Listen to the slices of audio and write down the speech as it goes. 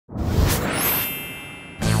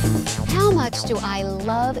How much do I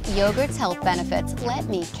love yogurt's health benefits? Let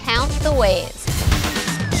me count the ways.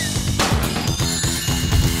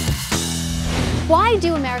 Why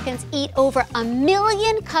do Americans eat over 1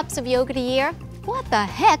 million cups of yogurt a year? What the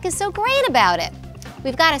heck is so great about it?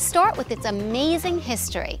 We've got to start with its amazing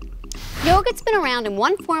history. Yogurt's been around in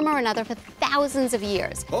one form or another for thousands of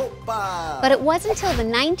years. Opa! But it wasn't until the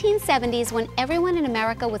 1970s, when everyone in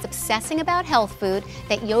America was obsessing about health food,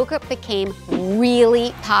 that yogurt became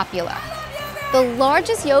really popular. The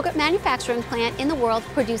largest yogurt manufacturing plant in the world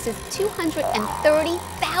produces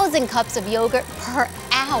 230,000 cups of yogurt per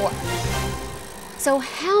hour. So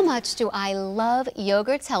how much do I love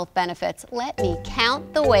yogurt's health benefits? Let me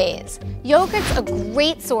count the ways. Yogurt's a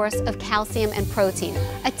great source of calcium and protein.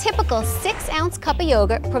 A typical 6-ounce cup of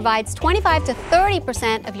yogurt provides 25 to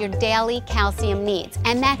 30% of your daily calcium needs.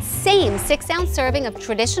 And that same 6-ounce serving of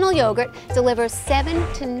traditional yogurt delivers 7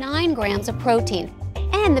 to 9 grams of protein.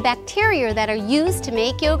 And the bacteria that are used to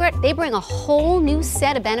make yogurt, they bring a whole new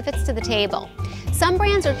set of benefits to the table. Some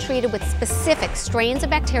brands are treated with specific strains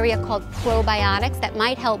of bacteria called probiotics that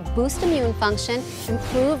might help boost immune function,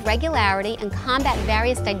 improve regularity, and combat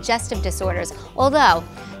various digestive disorders, although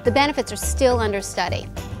the benefits are still under study.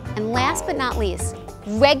 And last but not least,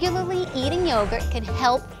 regularly eating yogurt can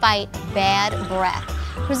help fight bad breath,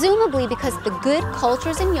 presumably because the good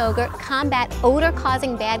cultures in yogurt combat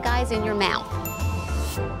odor-causing bad guys in your mouth.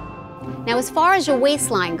 Now, as far as your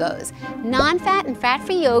waistline goes, non-fat and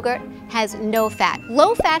fat-free yogurt has no fat.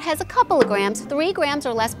 Low fat has a couple of grams, 3 grams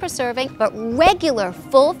or less per serving, but regular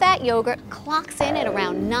full-fat yogurt clocks in at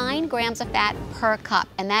around 9 grams of fat per cup,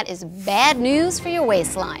 and that is bad news for your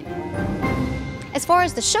waistline. As far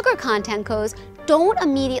as the sugar content goes, don't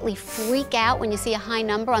immediately freak out when you see a high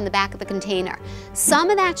number on the back of the container. Some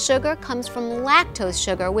of that sugar comes from lactose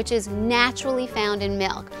sugar, which is naturally found in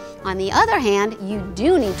milk. On the other hand, you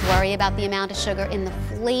do need to worry about the amount of sugar in the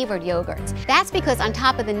flavored yogurts. That's because on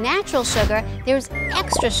top of the natural sugar, there's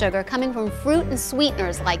extra sugar coming from fruit and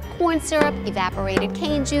sweeteners like corn syrup, evaporated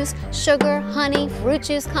cane juice, sugar, honey, fruit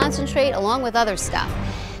juice concentrate, along with other stuff.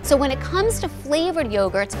 So when it comes to flavored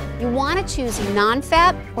yogurts, you want to choose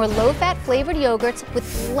non-fat or low-fat flavored yogurts with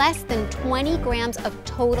less than 20 grams of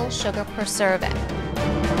total sugar per serving.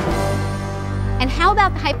 And how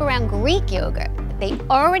about the hype around Greek yogurt? They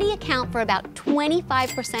already account for about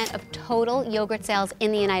 25% of total yogurt sales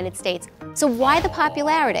in the United States. So why the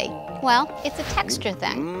popularity? Well, it's a texture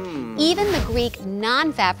thing. Even the Greek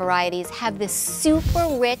non-fat varieties have this super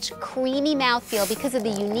rich, creamy mouthfeel because of the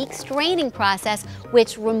unique straining process,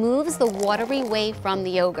 which removes the watery whey from the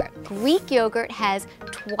yogurt. Greek yogurt has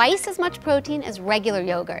twice as much protein as regular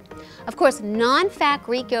yogurt. Of course, non-fat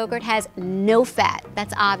Greek yogurt has no fat,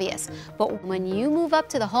 that's obvious. But when you move up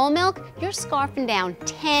to the whole milk, you're scarfing down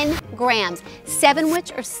 10 grams, 7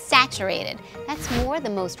 which are saturated. That's more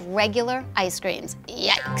than most regular ice creams.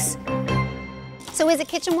 Yikes. So is it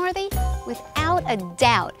kitchen-worthy? Without a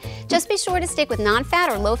doubt. Just be sure to stick with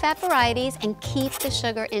non-fat or low-fat varieties and keep the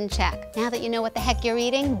sugar in check. Now that you know what the heck you're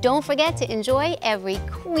eating, don't forget to enjoy every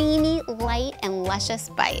creamy, light, and luscious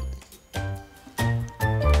bite.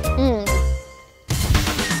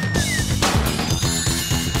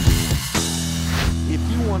 If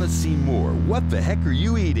you want to see more What the Heck Are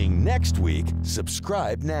You Eating next week,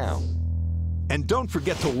 subscribe now. And don't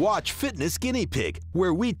forget to watch Fitness Guinea Pig,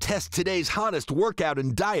 where we test today's hottest workout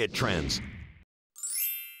and diet trends.